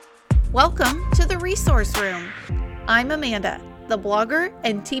Welcome to the Resource Room. I'm Amanda, the blogger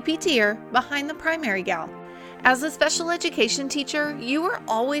and TPTer behind the Primary Gal. As a special education teacher, you are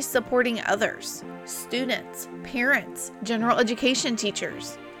always supporting others, students, parents, general education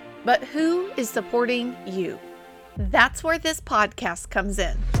teachers. But who is supporting you? That's where this podcast comes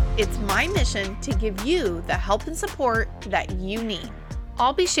in. It's my mission to give you the help and support that you need.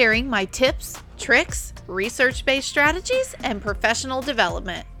 I'll be sharing my tips, tricks, research-based strategies, and professional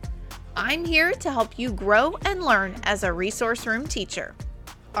development. I'm here to help you grow and learn as a resource room teacher.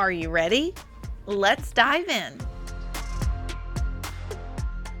 Are you ready? Let's dive in.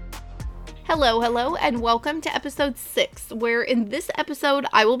 Hello, and welcome to episode 6, where in this episode,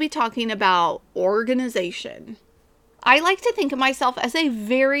 I will be talking about organization. I like to think of myself as a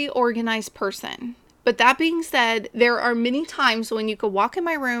very organized person. But that being said, there are many times when you could walk in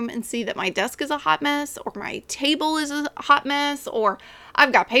my room and see that my desk is a hot mess, or my table is a hot mess, or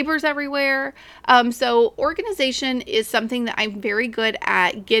I've got papers everywhere. So organization is something that I'm very good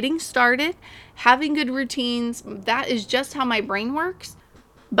at getting started, having good routines. That is just how my brain works.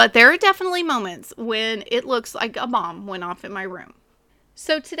 But there are definitely moments when it looks like a bomb went off in my room.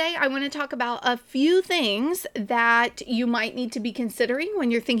 So today I want to talk about a few things that you might need to be considering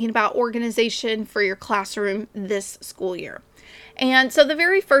when you're thinking about organization for your classroom this school year. And so the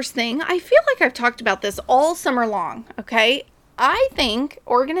very first thing, I feel like I've talked about this all summer long, okay? I think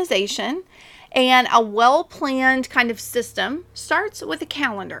organization and a well-planned kind of system starts with a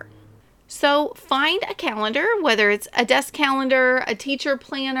calendar. So find a calendar, whether it's a desk calendar, a teacher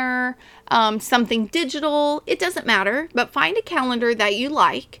planner, something digital, it doesn't matter, but find a calendar that you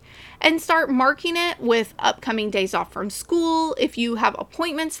like and start marking it with upcoming days off from school. If you have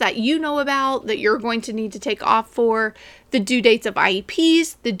appointments that you know about that you're going to need to take off for, the due dates of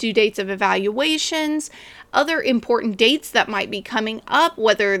IEPs, the due dates of evaluations, other important dates that might be coming up,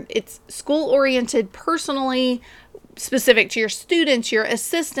 whether it's school-oriented personally, specific to your students, your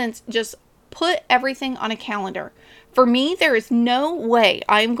assistants, just put everything on a calendar. For me, there is no way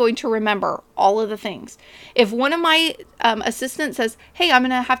I'm going to remember all of the things. If one of my assistants says, hey, I'm going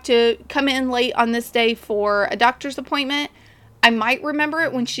to have to come in late on this day for a doctor's appointment, I might remember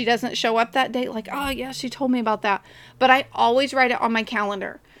it when she doesn't show up that day, like, oh yeah, she told me about that. But I always write it on my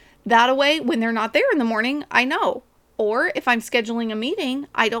calendar. That way, when they're not there in the morning, I know. Or if I'm scheduling a meeting,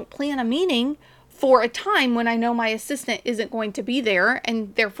 I don't plan a meeting for a time when I know my assistant isn't going to be there,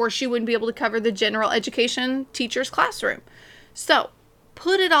 and therefore she wouldn't be able to cover the general education teacher's classroom. So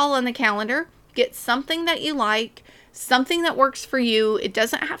put it all on the calendar, get something that you like, something that works for you. It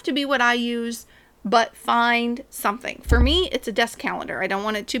doesn't have to be what I use, but find something. For me, it's a desk calendar. I don't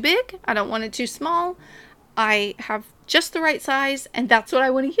want it too big. I don't want it too small. I have just the right size, and that's what I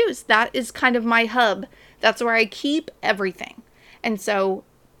want to use. That is kind of my hub. That's where I keep everything. And so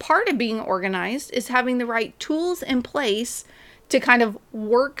part of being organized is having the right tools in place to kind of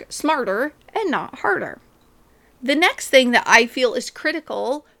work smarter and not harder. The next thing that I feel is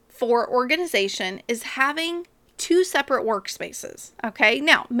critical for organization is having 2 separate workspaces. Okay,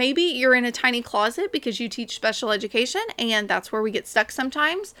 now maybe you're in a tiny closet because you teach special education and that's where we get stuck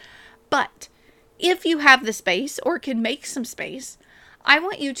sometimes. But if you have the space or can make some space, I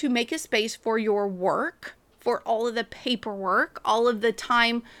want you to make a space for your work, for all of the paperwork, all of the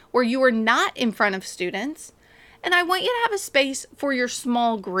time where you are not in front of students. And I want you to have a space for your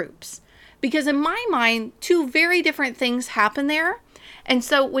small groups. Because in my mind, 2 very different things happen there. And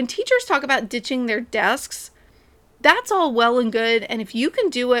so when teachers talk about ditching their desks, that's all well and good. And if you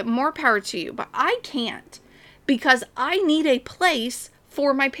can do it, more power to you. But I can't, because I need a place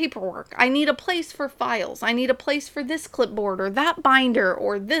for my paperwork. I need a place for files. I need a place for this clipboard or that binder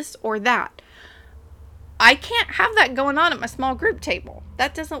or this or that. I can't have that going on at my small group table.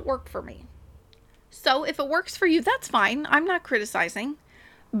 That doesn't work for me. So if it works for you, that's fine. I'm not criticizing.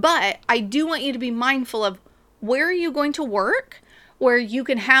 But I do want you to be mindful of where are you going to work, where you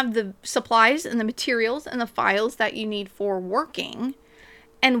can have the supplies and the materials and the files that you need for working,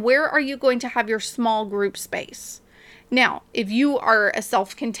 and where are you going to have your small group space. Now, if you are a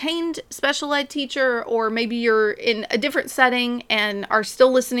self-contained special ed teacher, or maybe you're in a different setting and are still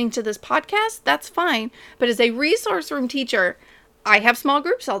listening to this podcast, that's fine. But as a resource room teacher, I have small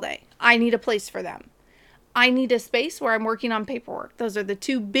groups all day. I need a place for them. I need a space where I'm working on paperwork. Those are the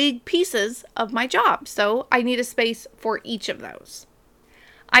 2 big pieces of my job. So I need a space for each of those.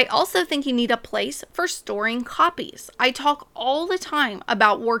 I also think you need a place for storing copies. I talk all the time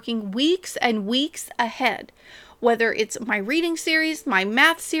about working weeks and weeks ahead. Whether it's my reading series, my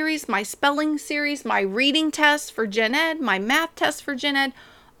math series, my spelling series, my reading test for Gen Ed, my math test for Gen Ed,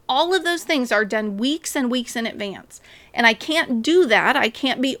 All of those things are done weeks and weeks in advance. And I can't do that. I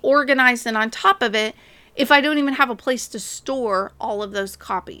can't be organized and on top of it if I don't even have a place to store all of those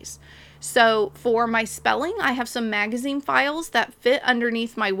copies. So for my spelling, I have some magazine files that fit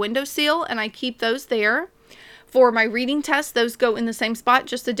underneath my windowsill, and I keep those there. For my reading tests, those go in the same spot,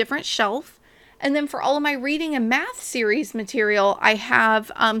 just a different shelf. And then for all of my reading and math series material, I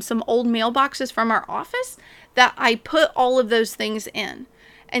have some old mailboxes from our office that I put all of those things in.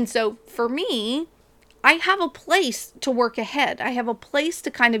 And so for me, I have a place to work ahead. I have a place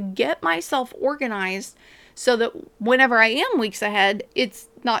to kind of get myself organized so that whenever I am weeks ahead, it's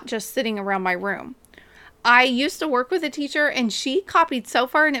not just sitting around my room. I used to work with a teacher and she copied so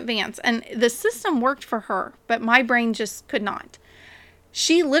far in advance and the system worked for her, but my brain just could not.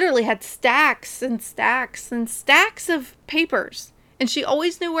 She literally had stacks and stacks and stacks of papers and she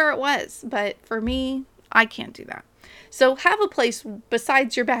always knew where it was. But for me, I can't do that. So have a place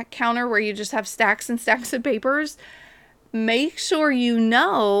besides your back counter where you just have stacks and stacks of papers. Make sure you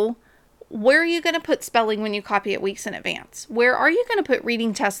know where are you going to put spelling when you copy it weeks in advance? Where are you going to put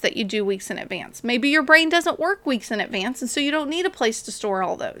reading tests that you do weeks in advance? Maybe your brain doesn't work weeks in advance, and so you don't need a place to store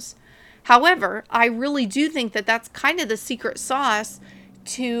all those. However, I really do think that that's kind of the secret sauce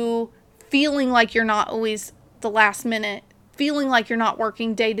to feeling like you're not always the last minute, feeling like you're not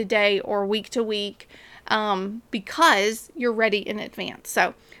working day to day or week to week, because you're ready in advance.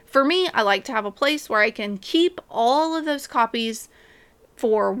 So for me, I like to have a place where I can keep all of those copies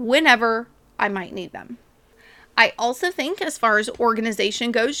for whenever I might need them. I also think as far as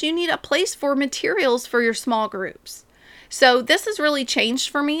organization goes, you need a place for materials for your small groups. So this has really changed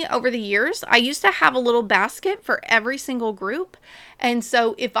for me over the years. I used to have a little basket for every single group. And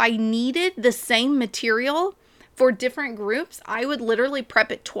so if I needed the same material for different groups, I would literally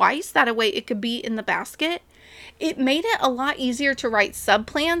prep it twice. That way it could be in the basket. It made it a lot easier to write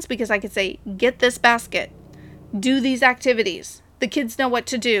sub-plans because I could say, get this basket, do these activities. The kids know what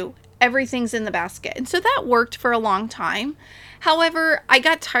to do. Everything's in the basket. And so that worked for a long time. However, I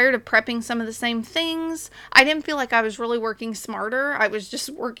got tired of prepping some of the same things. I didn't feel like I was really working smarter. I was just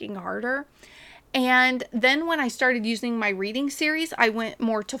working harder. And then when I started using my reading series, I went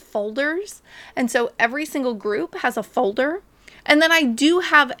more to folders. And so every single group has a folder. And then I do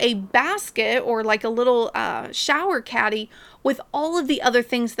have a basket or like a little shower caddy with all of the other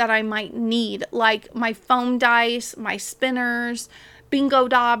things that I might need, like my foam dice, my spinners, bingo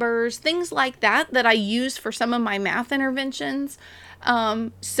daubers, things like that I use for some of my math interventions.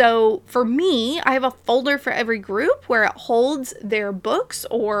 So for me, I have a folder for every group where it holds their books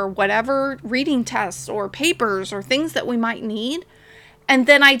or whatever reading tests or papers or things that we might need. And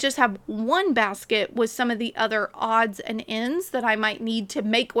then I just have one basket with some of the other odds and ends that I might need to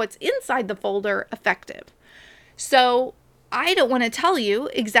make what's inside the folder effective. So I don't want to tell you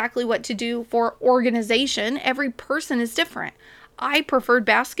exactly what to do for organization. Every person is different. I preferred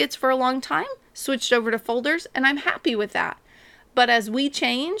baskets for a long time, switched over to folders, and I'm happy with that. But as we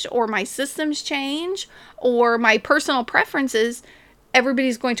change, or my systems change, or my personal preferences,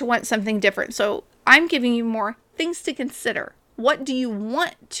 everybody's going to want something different. So I'm giving you more things to consider. What do you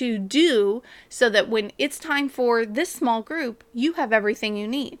want to do so that when it's time for this small group, you have everything you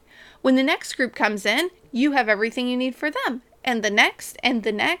need? When the next group comes in, you have everything you need for them. And the next, and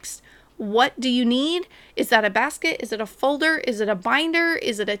the next. What do you need? Is that a basket? Is it a folder? Is it a binder?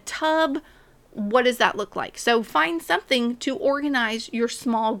 Is it a tub? What does that look like? So find something to organize your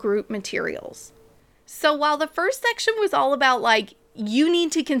small group materials. So while the first section was all about like, you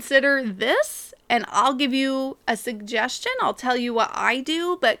need to consider this, and I'll give you a suggestion. I'll tell you what I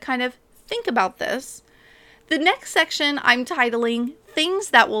do, but kind of think about this. The next section I'm titling Things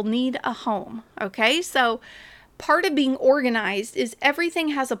That Will Need a Home. Okay, so part of being organized is everything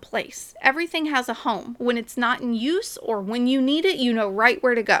has a place. Everything has a home. When it's not in use or when you need it, you know right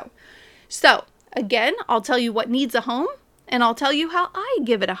where to go. So again, I'll tell you what needs a home and I'll tell you how I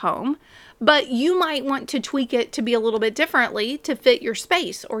give it a home, but you might want to tweak it to be a little bit differently to fit your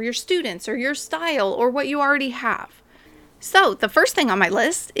space or your students or your style or what you already have. So the first thing on my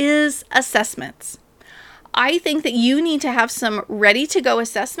list is assessments. I think that you need to have some ready-to-go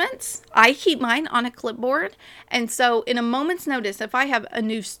assessments. I keep mine on a clipboard. And so in a moment's notice, if I have a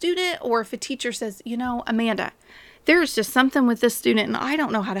new student or if a teacher says, you know, Amanda, there's just something with this student and I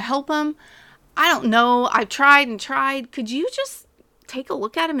don't know how to help them. I don't know. I've tried and tried. Could you just take a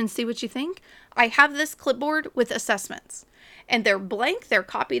look at them and see what you think? I have this clipboard with assessments. And they're blank, they're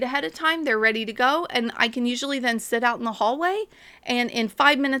copied ahead of time, they're ready to go, and I can usually then sit out in the hallway and in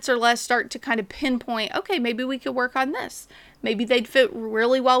 5 minutes or less start to kind of pinpoint, okay, maybe we could work on this. Maybe they'd fit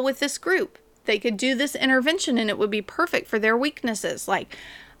really well with this group. They could do this intervention and it would be perfect for their weaknesses. Like,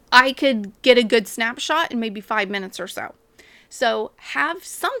 I could get a good snapshot in maybe 5 minutes or so. So have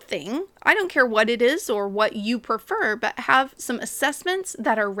something, I don't care what it is or what you prefer, but have some assessments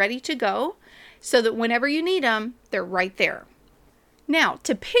that are ready to go so that whenever you need them, they're right there. Now,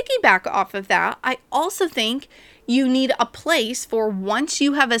 to piggyback off of that, I also think you need a place for, once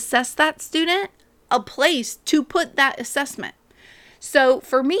you have assessed that student, a place to put that assessment. So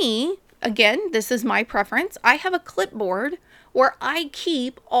for me, again, this is my preference. I have a clipboard where I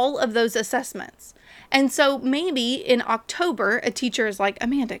keep all of those assessments. And so maybe in October, a teacher is like,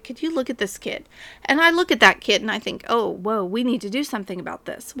 Amanda, could you look at this kid? And I look at that kid and I think, oh, whoa, we need to do something about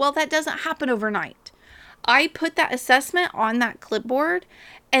this. Well, that doesn't happen overnight. I put that assessment on that clipboard,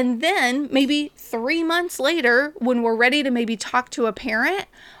 and then maybe 3 months later, when we're ready to maybe talk to a parent,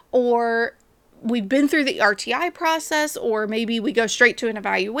 or we've been through the RTI process, or maybe we go straight to an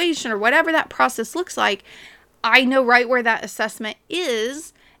evaluation, or whatever that process looks like, I know right where that assessment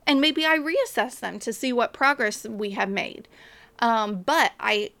is, and maybe I reassess them to see what progress we have made. But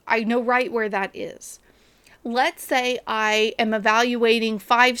I know right where that is. Let's say I am evaluating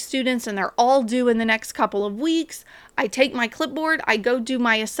 5 students and they're all due in the next couple of weeks. I take my clipboard, I go do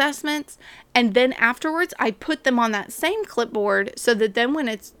my assessments, and then afterwards I put them on that same clipboard so that then when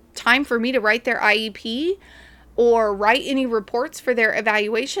it's time for me to write their IEP or write any reports for their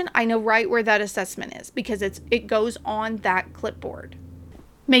evaluation, I know right where that assessment is because it goes on that clipboard.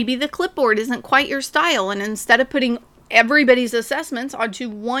 Maybe the clipboard isn't quite your style, and instead of putting everybody's assessments onto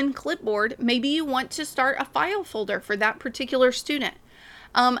one clipboard, maybe you want to start a file folder for that particular student.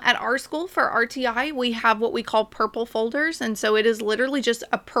 At our school for RTI, we have what we call purple folders. And so it is literally just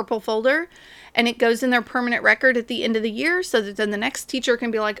a purple folder, and it goes in their permanent record at the end of the year so that then the next teacher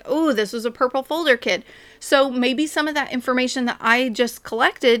can be like, oh, this was a purple folder kid. So maybe some of that information that I just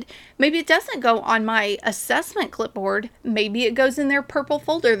collected, maybe it doesn't go on my assessment clipboard. Maybe it goes in their purple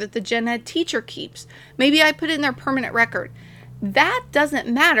folder that the gen ed teacher keeps. Maybe I put it in their permanent record. That doesn't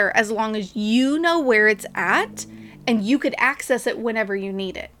matter as long as you know where it's at and you could access it whenever you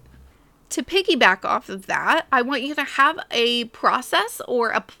need it. To piggyback off of that, I want you to have a process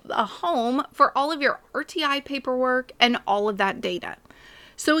or a home for all of your RTI paperwork and all of that data.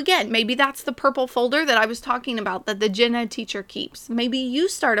 So again, maybe that's the purple folder that I was talking about that the gen ed teacher keeps. Maybe you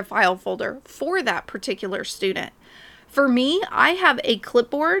start a file folder for that particular student. For me, I have a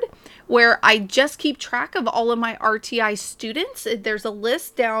clipboard where I just keep track of all of my RTI students. There's a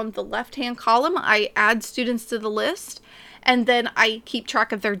list down the left-hand column. I add students to the list, and then I keep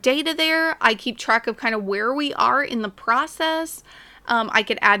track of their data there. I keep track of kind of where we are in the process. I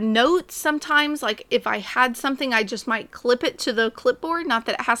could add notes sometimes. Like if I had something, I just might clip it to the clipboard. Not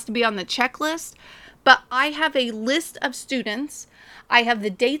that it has to be on the checklist, but I have a list of students. I have the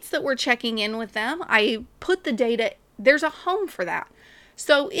dates that we're checking in with them. I put the data. There's a home for that.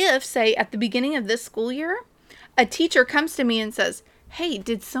 So if, say, at the beginning of this school year, a teacher comes to me and says, hey,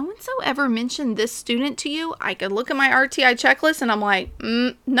 did so-and-so ever mention this student to you? I could look at my RTI checklist and I'm like,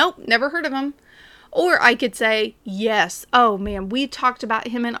 nope, never heard of him. Or I could say, yes, oh man, we talked about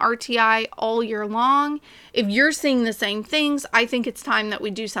him in RTI all year long. If you're seeing the same things, I think it's time that we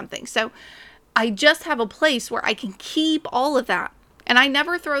do something. So I just have a place where I can keep all of that. And I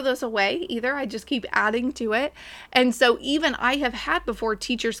never throw those away either. I just keep adding to it. And so even I have had before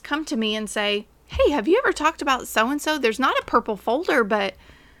teachers come to me and say, hey, have you ever talked about so-and-so? There's not a purple folder, but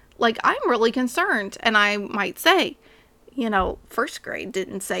like, I'm really concerned. And I might say, first grade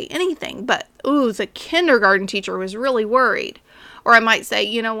didn't say anything, but the kindergarten teacher was really worried. Or I might say,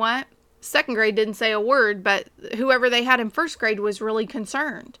 you know what? Second grade didn't say a word, but whoever they had in first grade was really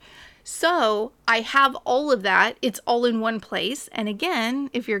concerned. So I have all of that. It's all in one place. And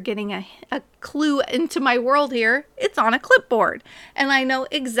again, if you're getting a clue into my world here, it's on a clipboard. And I know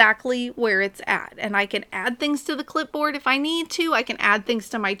exactly where it's at. And I can add things to the clipboard if I need to. I can add things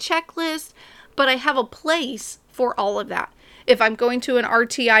to my checklist. But I have a place for all of that. If I'm going to an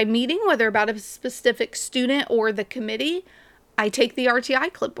RTI meeting, whether about a specific student or the committee, I take the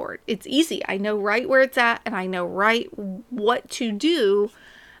RTI clipboard. It's easy. I know right where it's at, and I know right what to do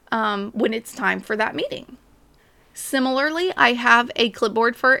when it's time for that meeting. Similarly, I have a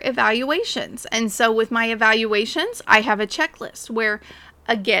clipboard for evaluations. And so with my evaluations, I have a checklist where,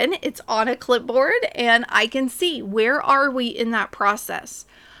 again, it's on a clipboard and I can see where are we in that process.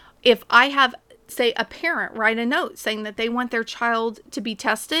 If I have, say, a parent write a note saying that they want their child to be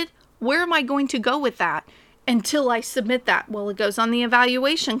tested, where am I going to go with that until I submit that? Well, it goes on the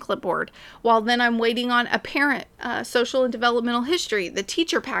evaluation clipboard. While then I'm waiting on a parent, social and developmental history, the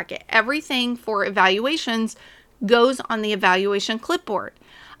teacher packet, everything for evaluations goes on the evaluation clipboard.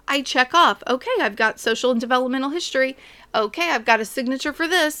 I check off, okay, I've got social and developmental history. Okay, I've got a signature for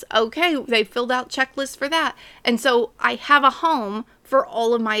this. Okay, they filled out checklists for that. And so I have a home for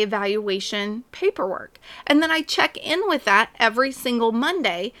all of my evaluation paperwork. And then I check in with that every single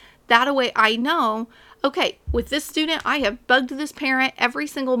Monday. That way I know, okay, with this student, I have bugged this parent every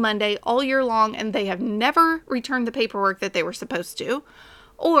single Monday all year long, and they have never returned the paperwork that they were supposed to.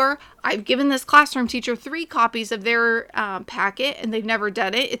 Or I've given this classroom teacher 3 copies of their packet and they've never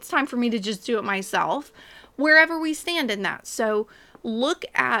done it. It's time for me to just do it myself, wherever we stand in that. So look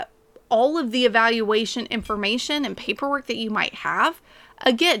at all of the evaluation information and paperwork that you might have.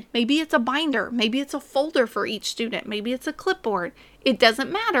 Again, maybe it's a binder, maybe it's a folder for each student, maybe it's a clipboard. It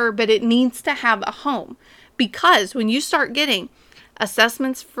doesn't matter, but it needs to have a home, because when you start getting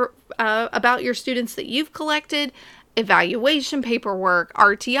assessments for about your students that you've collected, evaluation paperwork,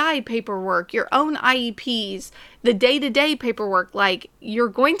 RTI paperwork, your own IEPs, the day-to-day paperwork, like, you're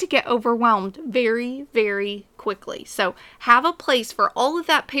going to get overwhelmed very, very quickly. So have a place for all of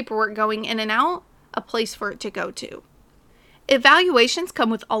that paperwork going in and out, a place for it to go to. Evaluations come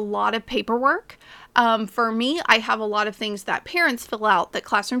with a lot of paperwork. For me, I have a lot of things that parents fill out, that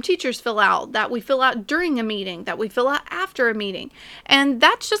classroom teachers fill out, that we fill out during a meeting, that we fill out after a meeting. And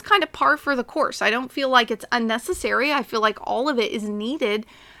that's just kind of par for the course. I don't feel like it's unnecessary. I feel like all of it is needed.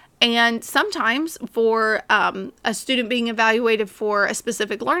 And sometimes for a student being evaluated for a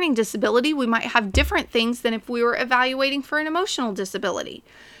specific learning disability, we might have different things than if we were evaluating for an emotional disability.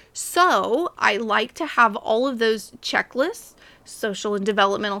 So I like to have all of those checklists, social and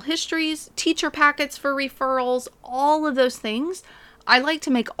developmental histories, teacher packets for referrals, all of those things. I like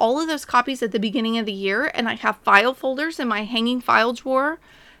to make all of those copies at the beginning of the year, and I have file folders in my hanging file drawer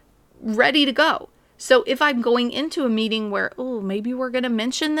ready to go. So if I'm going into a meeting where, maybe we're going to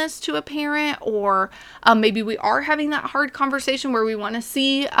mention this to a parent, or maybe we are having that hard conversation where we want to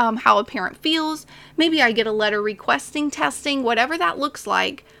see how a parent feels, maybe I get a letter requesting testing, whatever that looks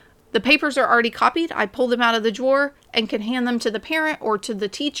like. The papers are already copied. I pull them out of the drawer and can hand them to the parent or to the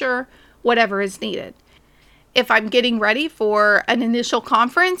teacher, whatever is needed. If I'm getting ready for an initial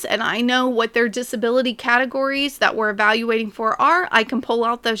conference and I know what their disability categories that we're evaluating for are, I can pull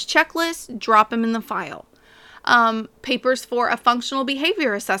out those checklists, drop them in the file. Papers for a functional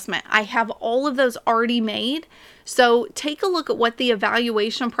behavior assessment. I have all of those already made. So take a look at what the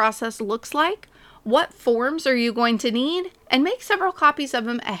evaluation process looks like. What forms are you going to need? And make several copies of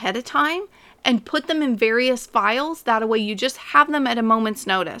them ahead of time and put them in various files. That way you just have them at a moment's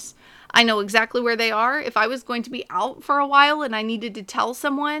notice. I know exactly where they are. If I was going to be out for a while and I needed to tell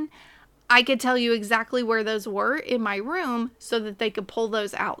someone, I could tell you exactly where those were in my room so that they could pull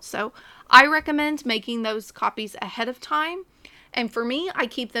those out. So I recommend making those copies ahead of time. And for me, I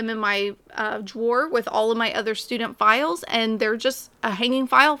keep them in my drawer with all of my other student files, and they're just a hanging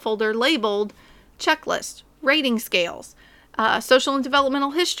file folder labeled checklist, rating scales, social and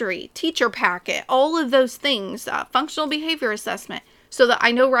developmental history, teacher packet, all of those things, functional behavior assessment, so that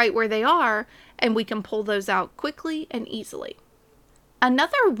I know right where they are and we can pull those out quickly and easily.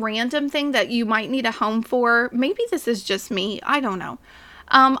 Another random thing that you might need a home for, maybe this is just me, I don't know.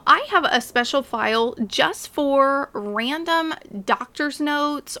 I have a special file just for random doctor's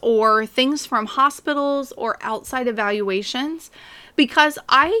notes or things from hospitals or outside evaluations, because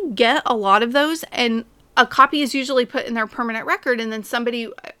I get a lot of those, and a copy is usually put in their permanent record, and then somebody,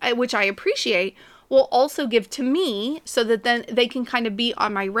 which I appreciate, will also give to me so that then they can kind of be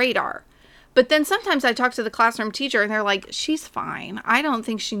on my radar. But then sometimes I talk to the classroom teacher and they're like, she's fine. I don't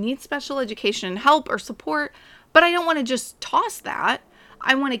think she needs special education help or support, but I don't want to just toss that.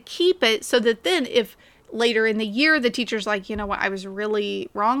 I want to keep it so that then if later in the year the teacher's like, you know what, I was really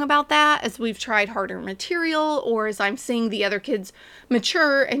wrong about that, as we've tried harder material, or as I'm seeing the other kids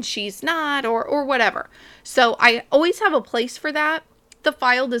mature and she's not, or whatever. So I always have a place for that. The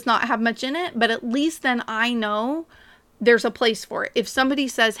file does not have much in it, but at least then I know there's a place for it. If somebody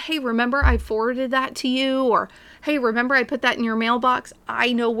says, hey, remember I forwarded that to you, or hey, remember I put that in your mailbox,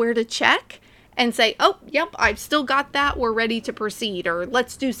 I know where to check and say, oh, yep, I've still got that. We're ready to proceed, or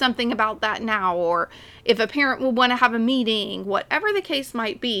let's do something about that now. Or if a parent will want to have a meeting, whatever the case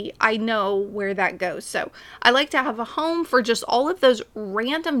might be, I know where that goes. So I like to have a home for just all of those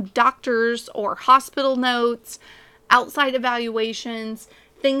random doctors or hospital notes, outside evaluations,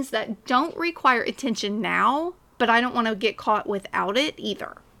 things that don't require attention now, but I don't want to get caught without it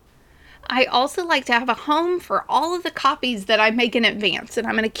either. I also like to have a home for all of the copies that I make in advance. And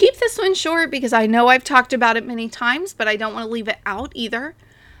I'm going to keep this one short because I know I've talked about it many times, but I don't want to leave it out either.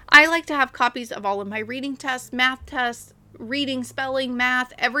 I like to have copies of all of my reading tests, math tests, reading, spelling,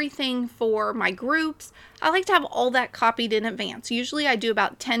 math, everything for my groups. I like to have all that copied in advance. Usually I do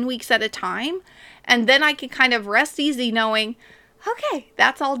about 10 weeks at a time, and then I can kind of rest easy knowing, okay,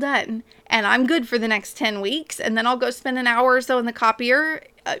 that's all done, and I'm good for the next 10 weeks, and then I'll go spend an hour or so in the copier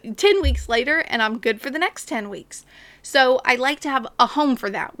 10 weeks later, and I'm good for the next 10 weeks. So I like to have a home for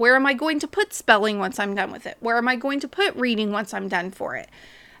that. Where am I going to put spelling once I'm done with it? Where am I going to put reading once I'm done for it?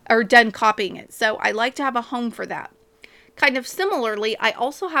 Or done copying it. So I like to have a home for that. Kind of similarly, I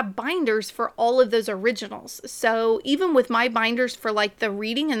also have binders for all of those originals. So even with my binders for like the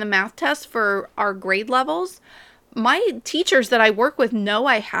reading and the math test for our grade levels, my teachers that I work with know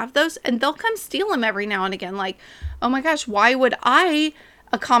I have those, and they'll come steal them every now and again. Like, oh my gosh, why would I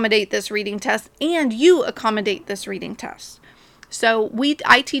accommodate this reading test and you accommodate this reading test? So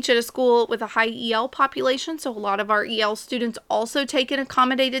I teach at a school with a high EL population, so a lot of our EL students also take an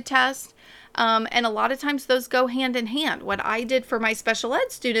accommodated test, and a lot of times those go hand in hand. What I did for my special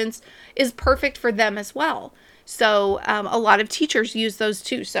ed students is perfect for them as well. So a lot of teachers use those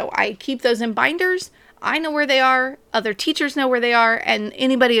too. So I keep those in binders. I know where they are, other teachers know where they are, and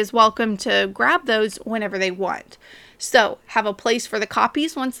anybody is welcome to grab those whenever they want. So have a place for the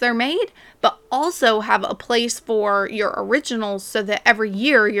copies once they're made, but also have a place for your originals so that every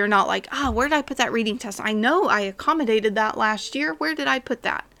year you're not like, where did I put that reading test? I know I accommodated that last year. Where did I put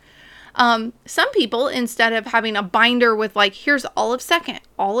that? Some people, instead of having a binder with like, here's all of second,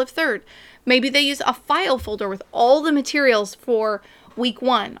 all of third, maybe they use a file folder with all the materials for week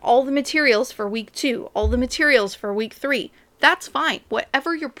 1, all the materials for week 2, all the materials for week 3. That's fine.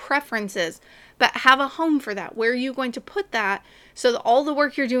 Whatever your preference is. But have a home for that. Where are you going to put that so that all the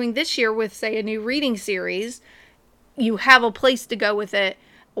work you're doing this year with, say, a new reading series, you have a place to go with it,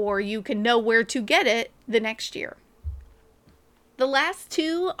 or you can know where to get it the next year. The last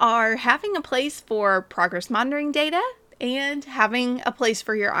two are having a place for progress monitoring data and having a place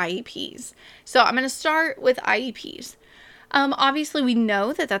for your IEPs. So I'm going to start with IEPs. Obviously, we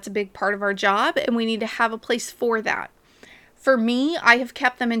know that that's a big part of our job, and we need to have a place for that. For me, I have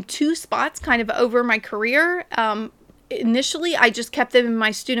kept them in 2 spots kind of over my career. Initially, I just kept them in my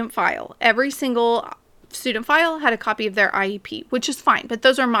student file. Every single student file had a copy of their IEP, which is fine. But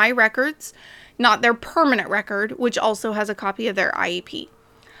those are my records, not their permanent record, which also has a copy of their IEP.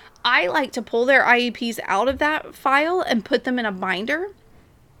 I like to pull their IEPs out of that file and put them in a binder,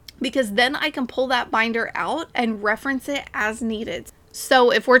 because then I can pull that binder out and reference it as needed.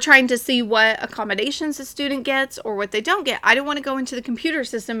 So if we're trying to see what accommodations a student gets or what they don't get, I don't want to go into the computer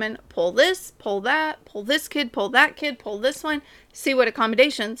system and pull this, pull that, pull this kid, pull that kid, pull this one, see what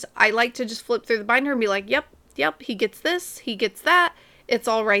accommodations. I like to just flip through the binder and be like, yep, he gets this, he gets that. It's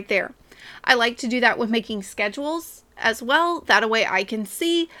all right there. I like to do that with making schedules as well. That way I can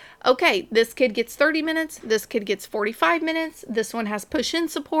see, okay, this kid gets 30 minutes, this kid gets 45 minutes, this one has push-in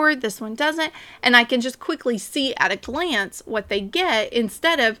support, this one doesn't, and I can just quickly see at a glance what they get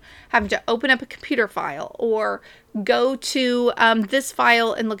instead of having to open up a computer file or go to this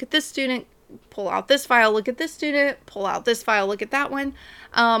file and look at this student, pull out this file, look at this student, pull out this file, look at that one.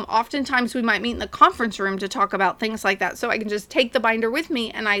 Oftentimes we might meet in the conference room to talk about things like that, so I can just take the binder with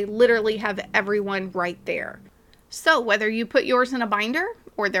me and I literally have everyone right there. So whether you put yours in a binder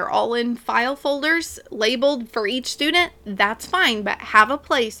or they're all in file folders labeled for each student, that's fine, but have a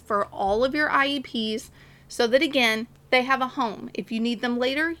place for all of your IEPs so that, again, they have a home. If you need them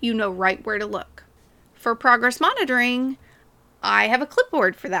later, you know right where to look. For progress monitoring, I have a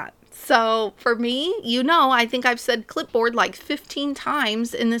clipboard for that. So for me, I think I've said clipboard like 15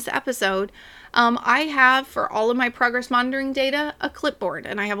 times in this episode. I have, for all of my progress monitoring data, a clipboard,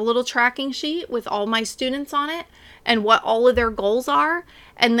 and I have a little tracking sheet with all my students on it and what all of their goals are.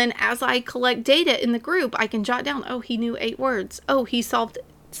 And then as I collect data in the group, I can jot down, oh, he knew 8 words. Oh, he solved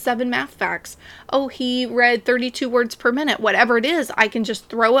 7 math facts. Oh, he read 32 words per minute. Whatever it is, I can just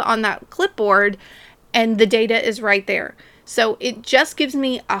throw it on that clipboard and the data is right there. So it just gives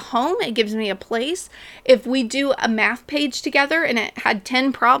me a home. It gives me a place. If we do a math page together and it had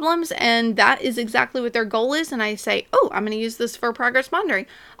 10 problems and that is exactly what their goal is, and I say, oh, I'm going to use this for progress monitoring,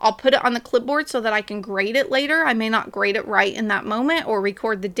 I'll put it on the clipboard so that I can grade it later. I may not grade it right in that moment or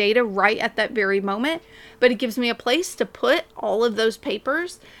record the data right at that very moment, but it gives me a place to put all of those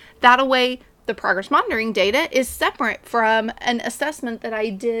papers. That way, the progress monitoring data is separate from an assessment that I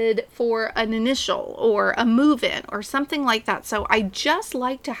did for an initial or a move-in or something like that. So I just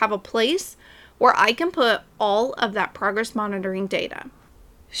like to have a place where I can put all of that progress monitoring data.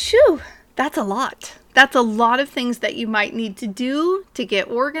 Shoo, that's a lot. That's a lot of things that you might need to do to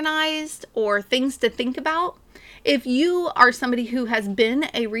get organized or things to think about. If you are somebody who has been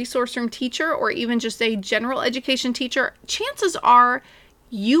a resource room teacher or even just a general education teacher, chances are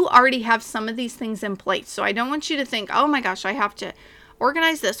you already have some of these things in place. So I don't want you to think, oh my gosh, I have to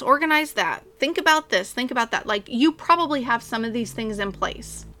organize this, organize that, think about this, think about that. Like, you probably have some of these things in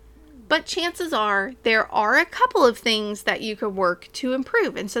place. But chances are there are a couple of things that you could work to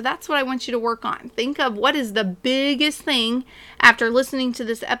improve. And so that's what I want you to work on. Think of what is the biggest thing after listening to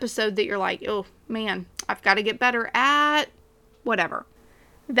this episode that you're like, oh man, I've got to get better at whatever.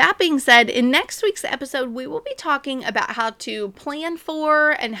 That being said, in next week's episode, we will be talking about how to plan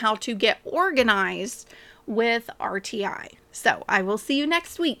for and how to get organized with RTI. So I will see you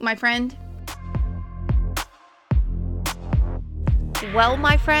next week, my friend. Well,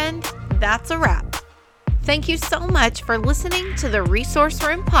 my friend, that's a wrap. Thank you so much for listening to the Resource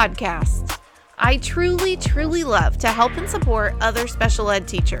Room podcast. I truly, truly love to help and support other special ed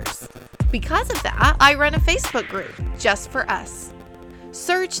teachers. Because of that, I run a Facebook group just for us.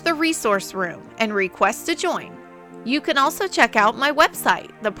 Search the Resource Room and request to join. You can also check out my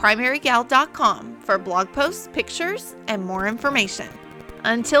website, theprimarygal.com, for blog posts, pictures, and more information.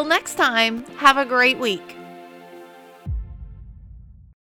 Until next time, have a great week.